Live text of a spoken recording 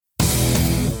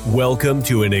Welcome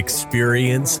to an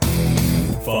experience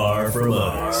far from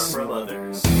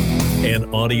others.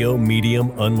 An audio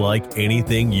medium unlike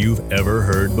anything you've ever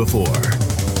heard before.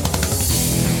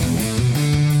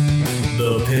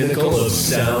 The pinnacle of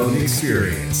sound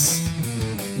experience.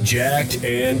 Jacked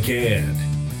and Canned.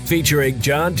 Featuring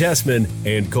John Tessman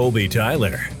and Colby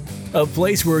Tyler. A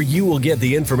place where you will get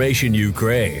the information you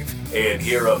crave and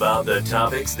hear about the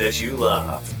topics that you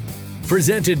love.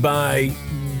 Presented by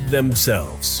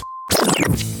themselves.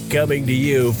 Coming to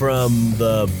you from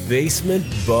the basement,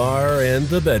 bar, and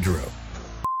the bedroom.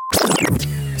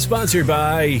 Sponsored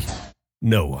by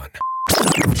no one.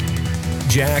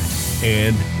 Jacked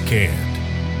and Canned.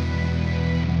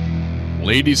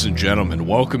 Ladies and gentlemen,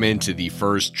 welcome into the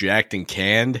first Jacked and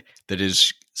Canned that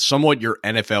is somewhat your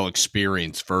NFL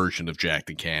experience version of Jacked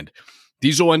and Canned.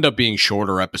 These will end up being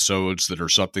shorter episodes that are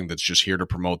something that's just here to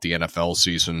promote the NFL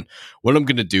season. What I'm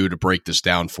going to do to break this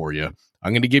down for you,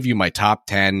 I'm going to give you my top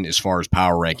 10 as far as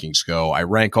power rankings go. I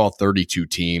rank all 32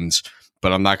 teams,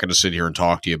 but I'm not going to sit here and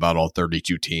talk to you about all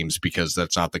 32 teams because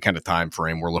that's not the kind of time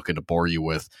frame we're looking to bore you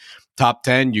with. Top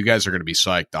 10, you guys are going to be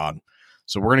psyched on.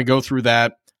 So we're going to go through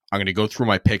that. I'm going to go through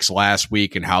my picks last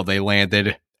week and how they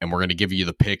landed, and we're going to give you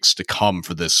the picks to come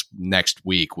for this next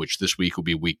week, which this week will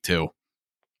be week 2.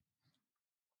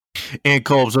 And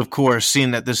Colbs, of course,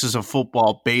 seeing that this is a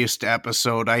football-based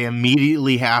episode, I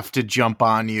immediately have to jump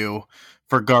on you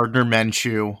for Gardner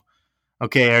Minshew.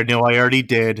 Okay, I know I already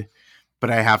did, but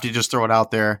I have to just throw it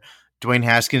out there. Dwayne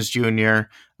Haskins Jr.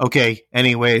 Okay,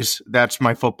 anyways, that's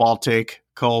my football take.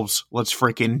 Colbs, let's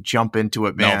freaking jump into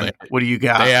it, man. No, what do you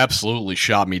got? They absolutely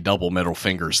shot me double middle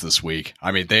fingers this week.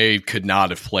 I mean, they could not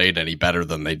have played any better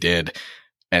than they did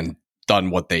and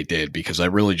done what they did, because I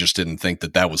really just didn't think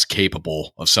that that was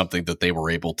capable of something that they were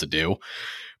able to do.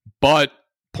 But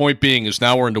point being is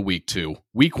now we're into week 2.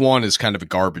 Week 1 is kind of a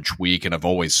garbage week, and I've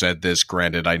always said this.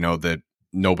 Granted, I know that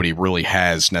nobody really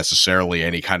has necessarily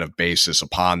any kind of basis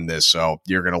upon this, so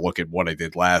you're going to look at what I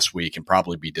did last week and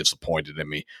probably be disappointed in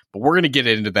me. But we're going to get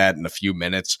into that in a few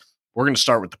minutes. We're going to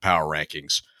start with the power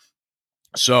rankings.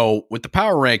 So with the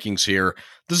power rankings here,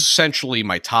 this is essentially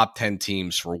my top 10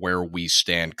 teams for where we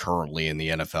stand currently in the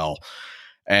NFL.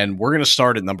 And we're going to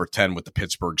start at number 10 with the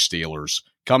Pittsburgh Steelers,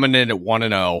 coming in at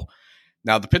 1-0.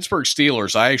 Now, the Pittsburgh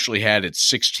Steelers, I actually had it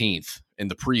 16th in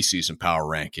the preseason power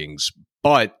rankings,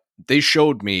 but they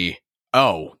showed me,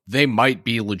 they might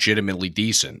be legitimately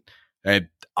decent. And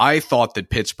I thought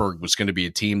that Pittsburgh was going to be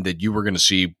a team that you were going to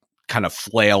see kind of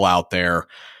flail out there.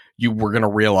 You were going to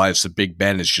realize that Big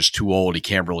Ben is just too old. He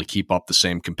can't really keep up the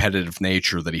same competitive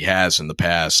nature that he has in the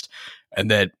past, and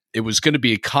that it was going to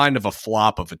be kind of a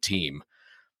flop of a team.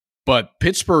 But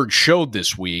Pittsburgh showed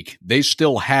this week they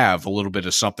still have a little bit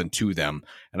of something to them,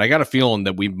 and I got a feeling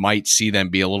that we might see them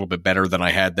be a little bit better than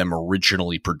I had them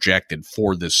originally projected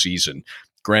for this season.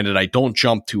 Granted, I don't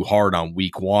jump too hard on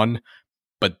week 1,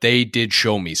 but they did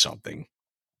show me something.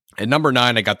 At number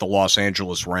 9, I got the Los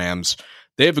Angeles Rams.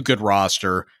 They have a good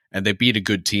roster, and they beat a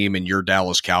good team in your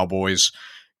Dallas Cowboys.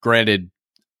 Granted,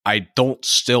 I don't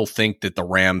still think that the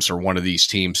Rams are one of these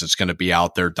teams that's going to be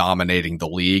out there dominating the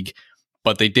league,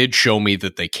 but they did show me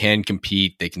that they can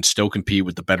compete. They can still compete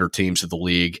with the better teams of the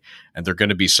league, and they're going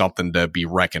to be something to be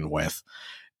reckoned with.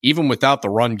 Even without the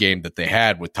run game that they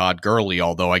had with Todd Gurley,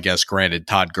 although I guess, granted,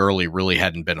 Todd Gurley really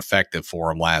hadn't been effective for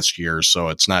them last year, so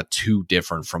it's not too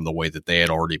different from the way that they had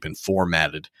already been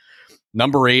formatted.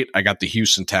 Number 8, I got the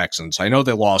Houston Texans. I know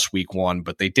they lost week 1,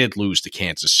 but they did lose to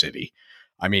Kansas City.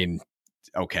 I mean,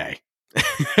 okay.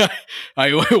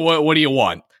 What do you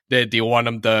want? Do you want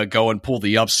them to go and pull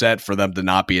the upset for them to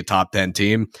not be a top 10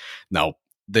 team? No.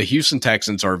 The Houston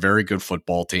Texans are a very good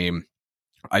football team.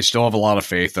 I still have a lot of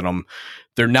faith in them.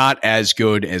 They're not as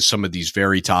good as some of these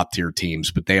very top tier teams,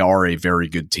 but they are a very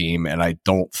good team. And I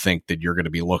don't think that you're going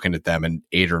to be looking at them in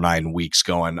 8 or 9 weeks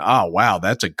going, oh, wow,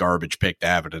 that's a garbage pick to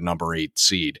have at a number 8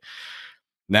 seed.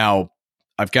 Now,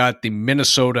 I've got the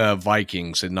Minnesota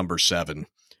Vikings at number 7.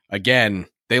 Again,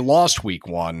 they lost week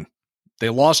 1. They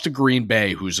lost to Green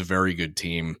Bay, who's a very good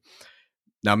team.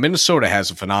 Now, Minnesota has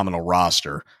a phenomenal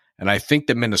roster. And I think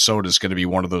that Minnesota is going to be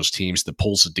one of those teams that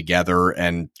pulls it together.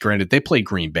 And granted, they played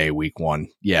Green Bay week 1.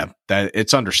 Yeah, that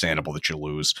it's understandable that you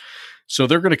lose. So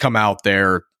they're going to come out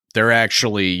there. They're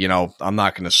actually, I'm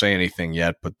not going to say anything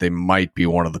yet, but they might be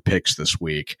one of the picks this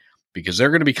week because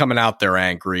they're going to be coming out there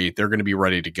angry. They're going to be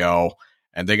ready to go.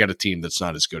 And they got a team that's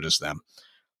not as good as them.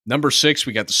 Number 6,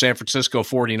 we got the San Francisco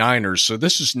 49ers. So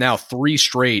this is now 3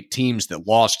 straight teams that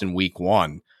lost in week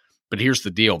 1. But here's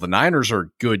the deal. The Niners are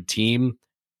a good team.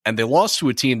 And they lost to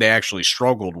a team they actually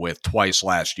struggled with twice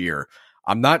last year.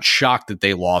 I'm not shocked that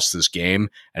they lost this game,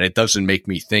 and it doesn't make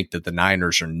me think that the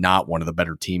Niners are not one of the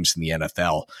better teams in the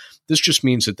NFL. This just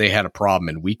means that they had a problem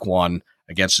in week 1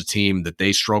 against a team that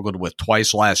they struggled with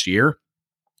twice last year.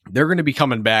 They're going to be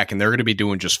coming back, and they're going to be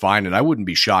doing just fine, and I wouldn't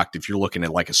be shocked if you're looking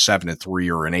at like a 7-3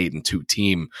 or an 8-2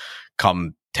 team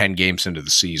come 10 games into the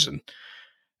season.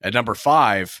 At number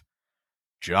 5,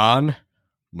 John,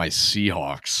 my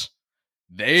Seahawks.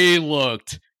 They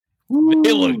looked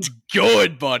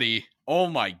good, buddy. Oh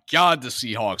my God, the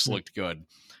Seahawks looked good.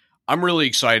 I'm really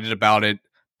excited about it.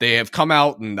 They have come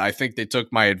out, and I think they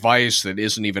took my advice that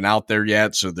isn't even out there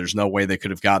yet, so there's no way they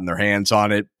could have gotten their hands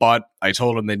on it. But I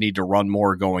told them they need to run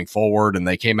more going forward, and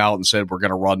they came out and said, we're going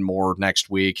to run more next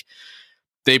week.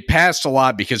 They passed a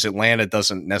lot because Atlanta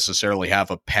doesn't necessarily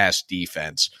have a pass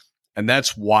defense. And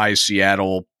that's why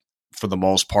Seattle, for the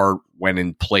most part, went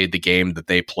and played the game that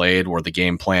they played, where the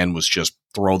game plan was just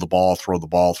throw the ball, throw the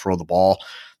ball, throw the ball.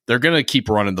 They're going to keep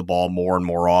running the ball more and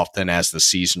more often as the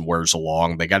season wears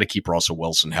along. They got to keep Russell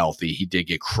Wilson healthy. He did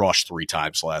get crushed 3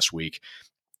 times last week.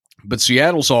 But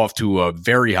Seattle's off to a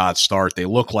very hot start. They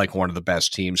look like one of the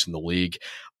best teams in the league.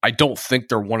 I don't think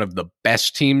they're one of the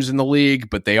best teams in the league,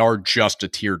 but they are just a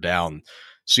tier down.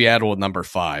 Seattle at number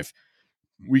 5.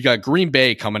 We got Green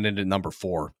Bay coming in at number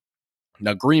 4.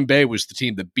 Now, Green Bay was the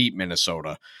team that beat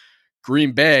Minnesota.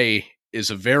 Green Bay is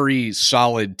a very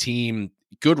solid team,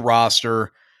 good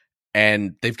roster,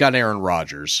 and they've got Aaron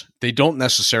Rodgers. They don't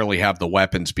necessarily have the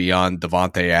weapons beyond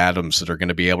Devontae Adams that are going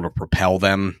to be able to propel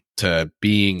them to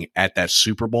being at that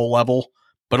Super Bowl level,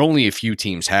 but only a few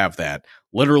teams have that.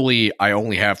 Literally, I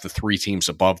only have the 3 teams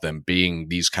above them being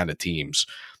these kind of teams.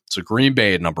 So Green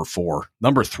Bay at number 4.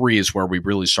 Number 3 is where we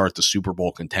really start the Super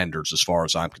Bowl contenders as far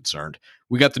as I'm concerned.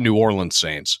 We got the New Orleans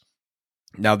Saints.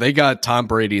 Now, they got Tom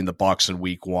Brady and the Bucs in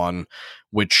week 1,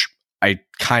 which I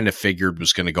kind of figured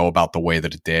was going to go about the way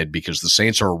that it did because the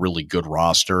Saints are a really good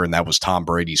roster, and that was Tom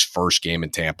Brady's first game in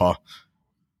Tampa.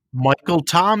 Michael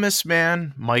Thomas,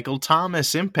 man. Michael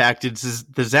Thomas impacted.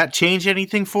 Does that change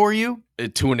anything for you?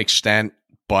 To an extent,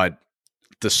 but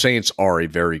the Saints are a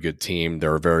very good team.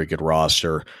 They're a very good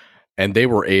roster, and they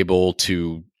were able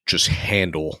to just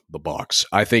handle the Bucs.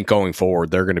 I think going forward,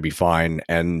 they're going to be fine,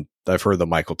 and I've heard that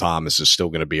Michael Thomas is still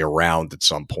going to be around at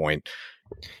some point.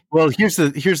 Well, here's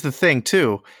the thing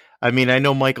too. I mean, I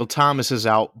know Michael Thomas is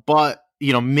out, but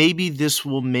maybe this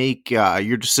will make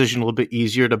your decision a little bit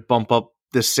easier to bump up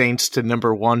the Saints to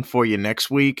number 1 for you next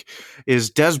week.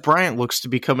 Is Dez Bryant looks to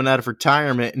be coming out of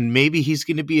retirement, and maybe he's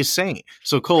going to be a Saint.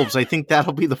 So, Colbs, I think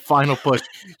that'll be the final push.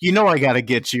 I got to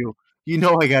get you.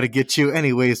 I got to get you.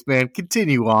 Anyways, man,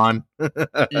 continue on.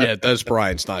 Yeah, Dez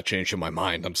Bryant's not changing my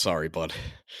mind. I'm sorry, bud.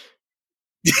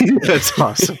 That's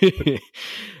awesome.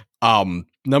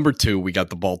 Number 2, we got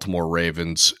the Baltimore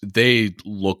Ravens. They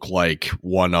look like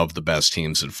one of the best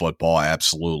teams in football,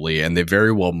 absolutely, and they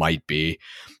very well might be.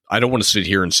 I don't want to sit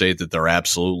here and say that they're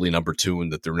absolutely number 2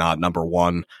 and that they're not number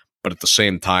 1, but at the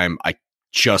same time, I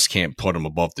just can't put them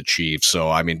above the Chiefs.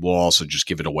 So, I mean, we'll also just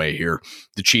give it away here.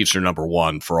 The Chiefs are number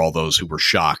 1 for all those who were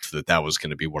shocked that that was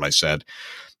going to be what I said.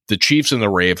 The Chiefs and the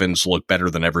Ravens look better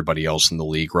than everybody else in the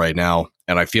league right now,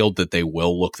 and I feel that they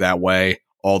will look that way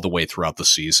all the way throughout the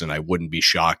season. I wouldn't be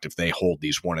shocked if they hold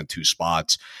these 1 and 2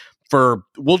 spots for,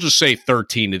 we'll just say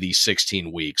 13 of these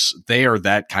 16 weeks. They are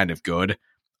that kind of good.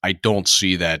 I don't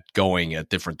see that going a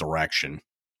different direction.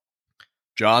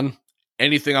 John,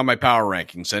 anything on my power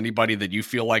rankings? Anybody that you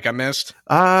feel like I missed?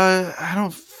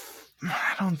 I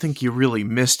don't think you really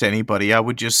missed anybody. I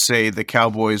would just say the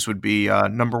Cowboys would be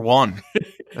number 1.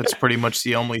 That's pretty much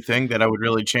the only thing that I would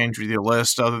really change with your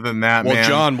list. Other than that, well, man.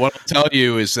 John, what I'll tell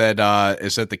you is that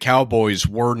the Cowboys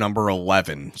were number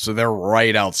 11, so they're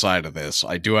right outside of this.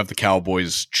 I do have the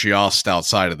Cowboys just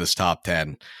outside of this top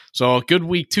 10. So a good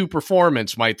week 2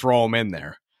 performance might throw them in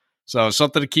there. So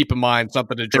something to keep in mind,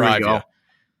 something to drive you.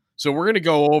 So we're going to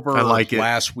go over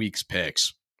last week's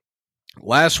picks.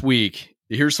 Last week,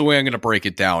 here's the way I'm going to break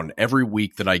it down. Every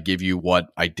week that I give you what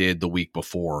I did the week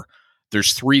before,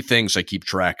 there's 3 things I keep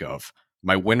track of.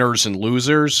 My winners and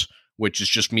losers, which is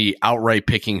just me outright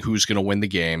picking who's going to win the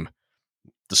game.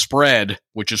 The spread,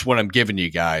 which is what I'm giving you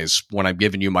guys when I'm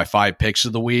giving you my 5 picks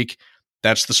of the week.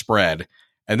 That's the spread.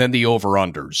 And then the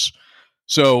over-unders.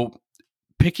 So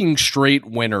picking straight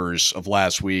winners of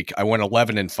last week, I went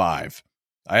 11-5.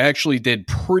 I actually did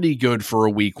pretty good for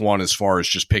a week 1 as far as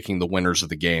just picking the winners of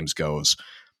the games goes.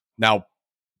 Now,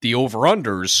 the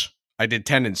over-unders, I did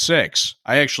 10-6.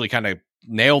 I actually kind of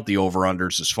nailed the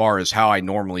over-unders as far as how I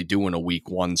normally do in a week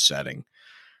 1 setting.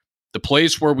 The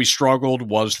place where we struggled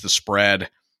was the spread.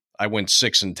 I went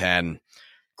 6-10.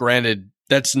 Granted,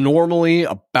 That's normally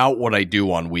about what I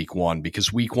do on week one,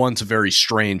 because week one's a very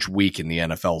strange week in the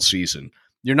NFL season.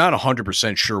 You're not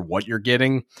 100% sure what you're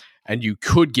getting, and you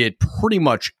could get pretty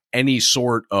much any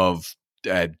sort of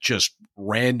just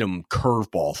random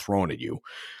curveball thrown at you.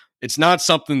 It's not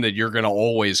something that you're going to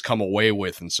always come away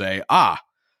with and say,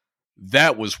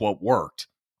 that was what worked.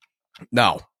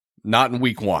 No, not in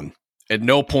week one. At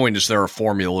no point is there a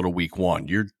formula to week one.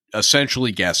 You're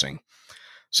essentially guessing.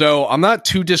 So I'm not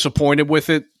too disappointed with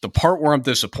it. The part where I'm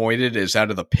disappointed is out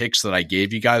of the picks that I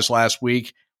gave you guys last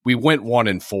week, we went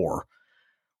 1-4.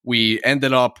 We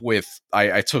ended up with,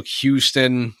 I took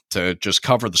Houston to just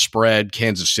cover the spread.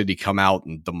 Kansas City come out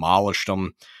and demolished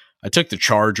them. I took the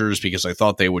Chargers because I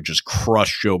thought they would just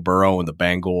crush Joe Burrow and the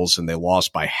Bengals, and they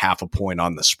lost by 0.5 point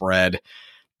on the spread.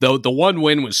 Though the one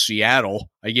win was Seattle.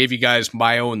 I gave you guys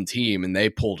my own team, and they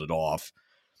pulled it off.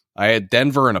 I had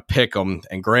Denver in a pick'em,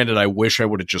 and granted, I wish I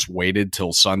would have just waited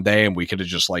till Sunday and we could have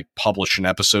just published an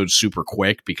episode super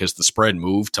quick, because the spread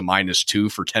moved to -2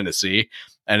 for Tennessee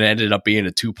and it ended up being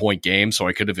a 2-point game, so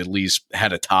I could have at least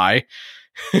had a tie.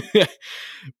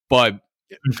 But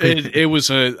it was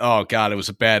it was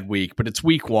a bad week. But it's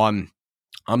week one.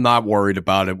 I'm not worried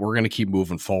about it. We're going to keep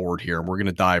moving forward here, and we're going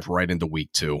to dive right into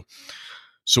week two.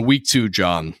 So week two,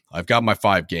 John, I've got my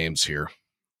 5 games here.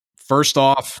 First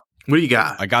off, what do you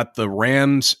got? I got the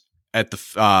Rams at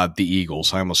the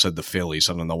Eagles. I almost said the Phillies.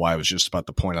 I don't know why. I was just about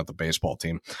to point out the baseball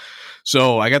team.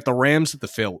 So I got the Rams at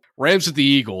the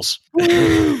Eagles.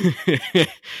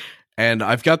 And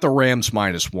I've got the Rams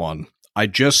 -1. I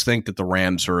just think that the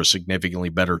Rams are a significantly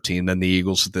better team than the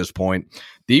Eagles at this point.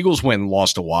 The Eagles went and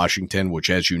lost to Washington, which,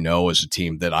 as you know, is a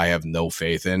team that I have no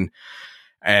faith in.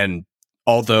 And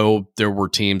although there were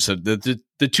teams that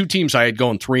the 2 teams I had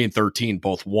going 3-13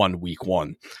 both won week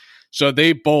one. So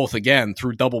they both, again,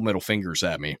 threw double middle fingers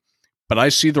at me. But I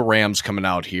see the Rams coming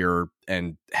out here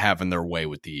and having their way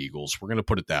with the Eagles. We're going to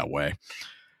put it that way.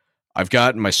 I've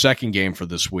got my second game for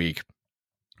this week.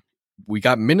 We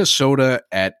got Minnesota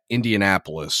at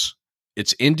Indianapolis.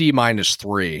 It's Indy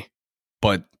 -3,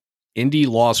 but Indy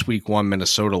lost week one,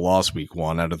 Minnesota lost week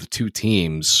one. Out of the 2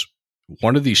 teams,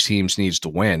 one of these teams needs to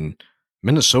win.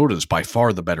 Minnesota is by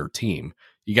far the better team.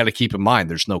 You got to keep in mind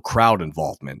there's no crowd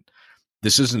involvement.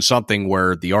 This isn't something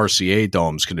where the RCA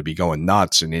Dome's going to be going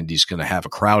nuts and Indy's going to have a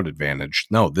crowd advantage.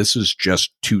 No, this is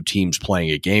just 2 teams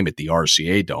playing a game at the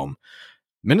RCA Dome.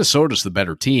 Minnesota's the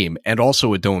better team and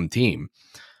also a dome team.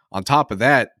 On top of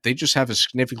that, they just have a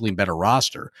significantly better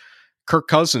roster. Kirk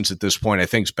Cousins at this point, I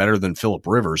think, is better than Phillip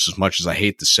Rivers, as much as I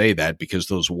hate to say that, because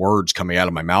those words coming out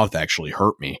of my mouth actually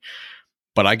hurt me.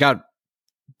 But I got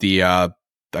the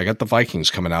Vikings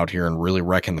coming out here and really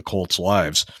wrecking the Colts'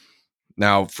 lives.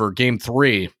 Now, for game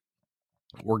 3,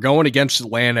 we're going against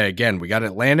Atlanta again. We got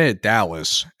Atlanta at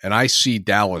Dallas, and I see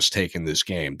Dallas taking this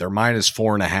game. They're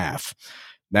 -4.5.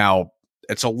 Now,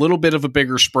 it's a little bit of a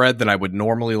bigger spread than I would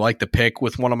normally like to pick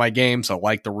with one of my games. I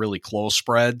like the really close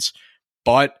spreads,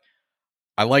 but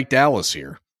I like Dallas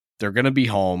here. They're going to be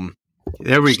home.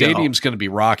 There we go. Stadium's going to be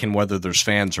rocking whether there's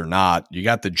fans or not. You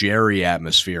got the Jerry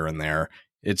atmosphere in there.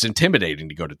 It's intimidating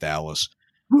to go to Dallas.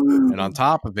 And on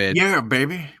top of it, yeah,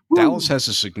 baby, Dallas has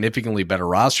a significantly better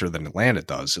roster than Atlanta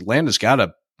does. Atlanta's got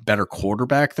a better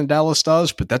quarterback than Dallas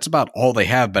does, but that's about all they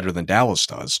have better than Dallas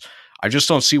does. I just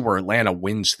don't see where Atlanta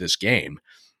wins this game.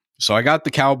 So I got the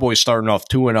Cowboys starting off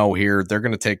 2-0 here. They're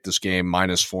going to take this game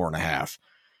 -4.5.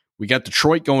 We got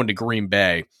Detroit going to Green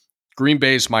Bay. Green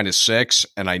Bay's -6,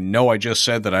 and I know I just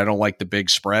said that I don't like the big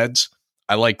spreads.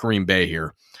 I like Green Bay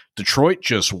here. Detroit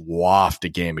just waffed a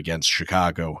game against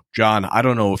Chicago. John, I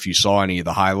don't know if you saw any of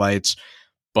the highlights,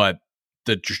 but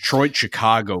the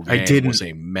Detroit-Chicago game was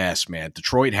a mess, man.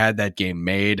 Detroit had that game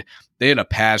made. They had a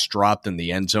pass dropped in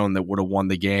the end zone that would have won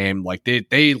the game.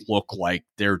 They look like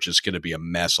they're just going to be a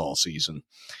mess all season.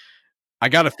 I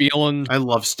got a feeling. I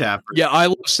love Stafford. Yeah, I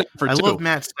love Stafford too. I love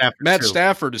Matt Stafford. Matt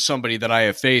Stafford is somebody that I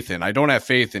have faith in. I don't have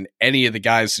faith in any of the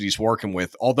guys that he's working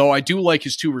with, although I do like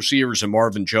his 2 receivers in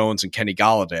Marvin Jones and Kenny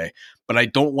Golladay, but I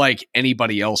don't like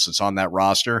anybody else that's on that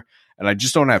roster, and I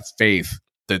just don't have faith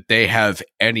that they have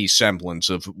any semblance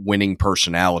of winning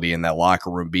personality in that locker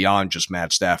room beyond just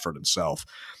Matt Stafford himself.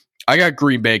 I got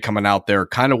Green Bay coming out there,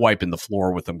 kind of wiping the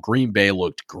floor with them. Green Bay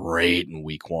looked great in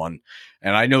week one.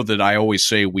 And I know that I always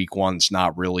say week one's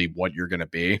not really what you're going to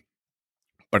be.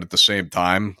 But at the same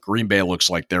time, Green Bay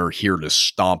looks like they're here to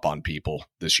stomp on people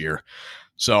this year.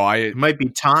 So it might be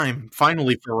time,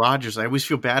 finally, for Rodgers. I always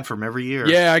feel bad for him every year.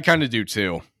 Yeah, I kind of do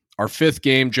too. Our 5th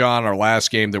game, John, our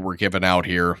last game that we're giving out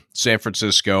here, San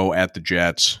Francisco at the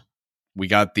Jets. We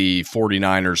got the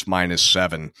 49ers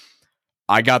 -7.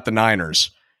 I got the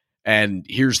Niners. And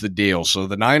here's the deal. So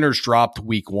the Niners dropped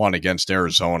week 1 against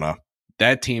Arizona.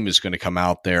 That team is going to come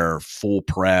out there full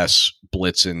press,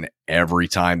 blitzing every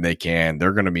time they can.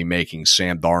 They're going to be making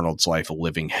Sam Darnold's life a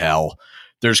living hell.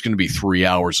 There's going to be 3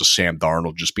 hours of Sam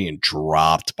Darnold just being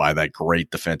dropped by that great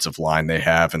defensive line they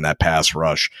have and that pass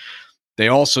rush. They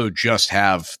also just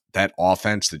have that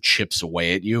offense that chips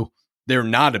away at you. They're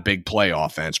not a big play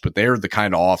offense, but they're the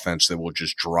kind of offense that will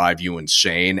just drive you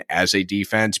insane as a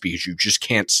defense because you just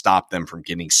can't stop them from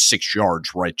getting 6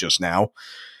 yards right just now.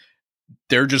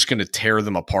 They're just going to tear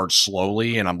them apart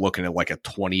slowly, and I'm looking at like a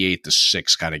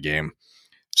 28-6 kind of game.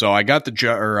 So I got the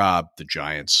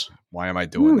Giants. Why am I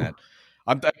doing that?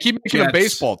 I keep making Jets. A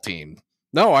baseball team.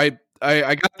 No, I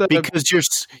got the because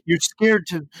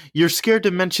you're scared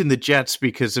to mention the Jets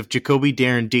because of Jacoby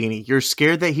Darendini. You're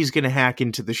scared that he's going to hack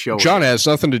into the show. John has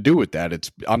nothing to do with that.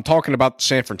 I'm talking about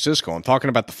San Francisco. I'm talking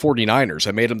about the 49ers.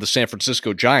 I made them the San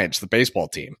Francisco Giants, the baseball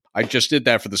team. I just did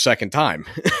that for the second time.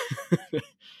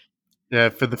 Yeah,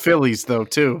 for the Phillies, though,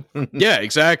 too. Yeah,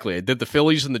 exactly. I did the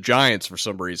Phillies and the Giants for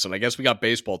some reason. I guess we got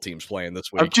baseball teams playing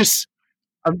this week.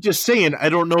 I'm just saying, I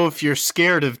don't know if you're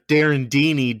scared of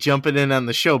Darendini jumping in on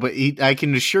the show, but I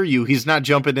can assure you he's not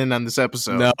jumping in on this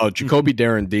episode. No, Jacoby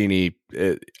Darendini,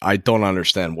 I don't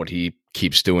understand what he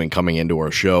keeps doing coming into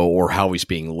our show or how he's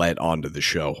being let onto the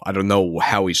show. I don't know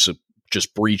how he's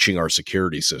just breaching our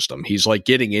security system. He's like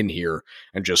getting in here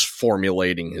and just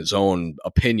formulating his own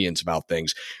opinions about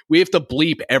things. We have to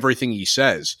bleep everything he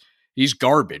says. He's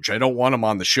garbage. I don't want him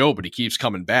on the show, but he keeps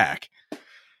coming back.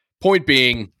 Point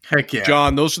being, heck yeah.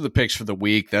 John, those are the picks for the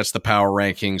week. That's the power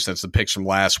rankings. That's the picks from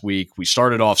last week. We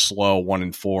started off slow,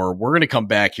 1-4. We're going to come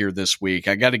back here this week.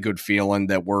 I got a good feeling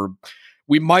that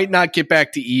we might not get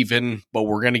back to even, but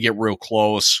we're going to get real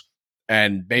close.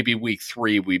 And maybe week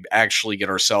 3, we actually get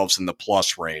ourselves in the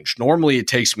plus range. Normally, it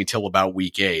takes me till about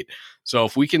week 8. So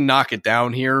if we can knock it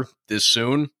down here this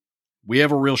soon, we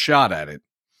have a real shot at it.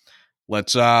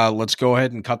 Let's go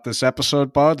ahead and cut this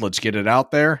episode, bud. Let's get it out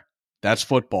there. That's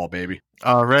football, baby.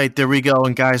 All right, there we go.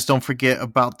 And guys, don't forget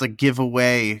about the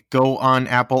giveaway. Go on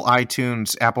Apple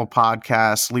iTunes, Apple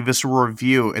Podcasts, leave us a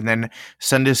review, and then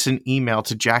send us an email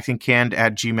to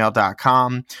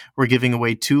jackedandcanned@gmail.com. We're giving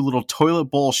away 2 little toilet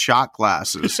bowl shot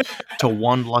glasses to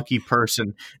one lucky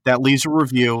person that leaves a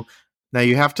review. Now,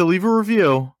 you have to leave a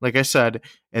review, like I said,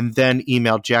 and then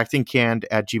email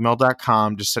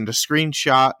jackedandcanned@gmail.com to send a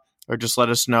screenshot or just let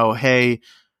us know, hey,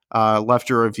 left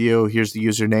a review, here's the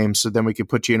username, so then we can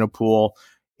put you in a pool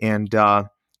and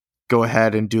go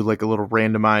ahead and do like a little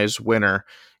randomized winner.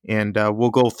 And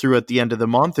we'll go through at the end of the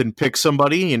month and pick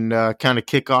somebody and kind of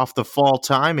kick off the fall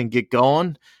time and get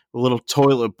going. A little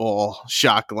toilet bowl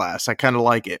shot glass. I kind of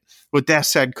like it. With that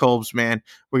said, Colbs, man,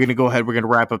 we're going to go ahead. We're going to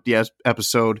wrap up the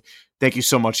episode. Thank you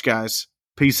so much, guys.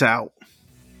 Peace out.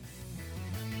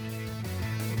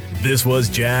 This was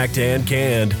Jacked and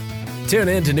Canned. Tune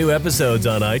in to new episodes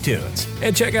on iTunes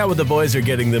and check out what the boys are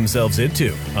getting themselves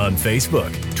into on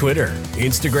Facebook, Twitter,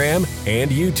 Instagram,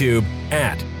 and YouTube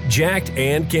at Jacked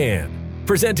and Canned.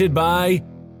 Presented by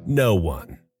no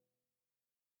one.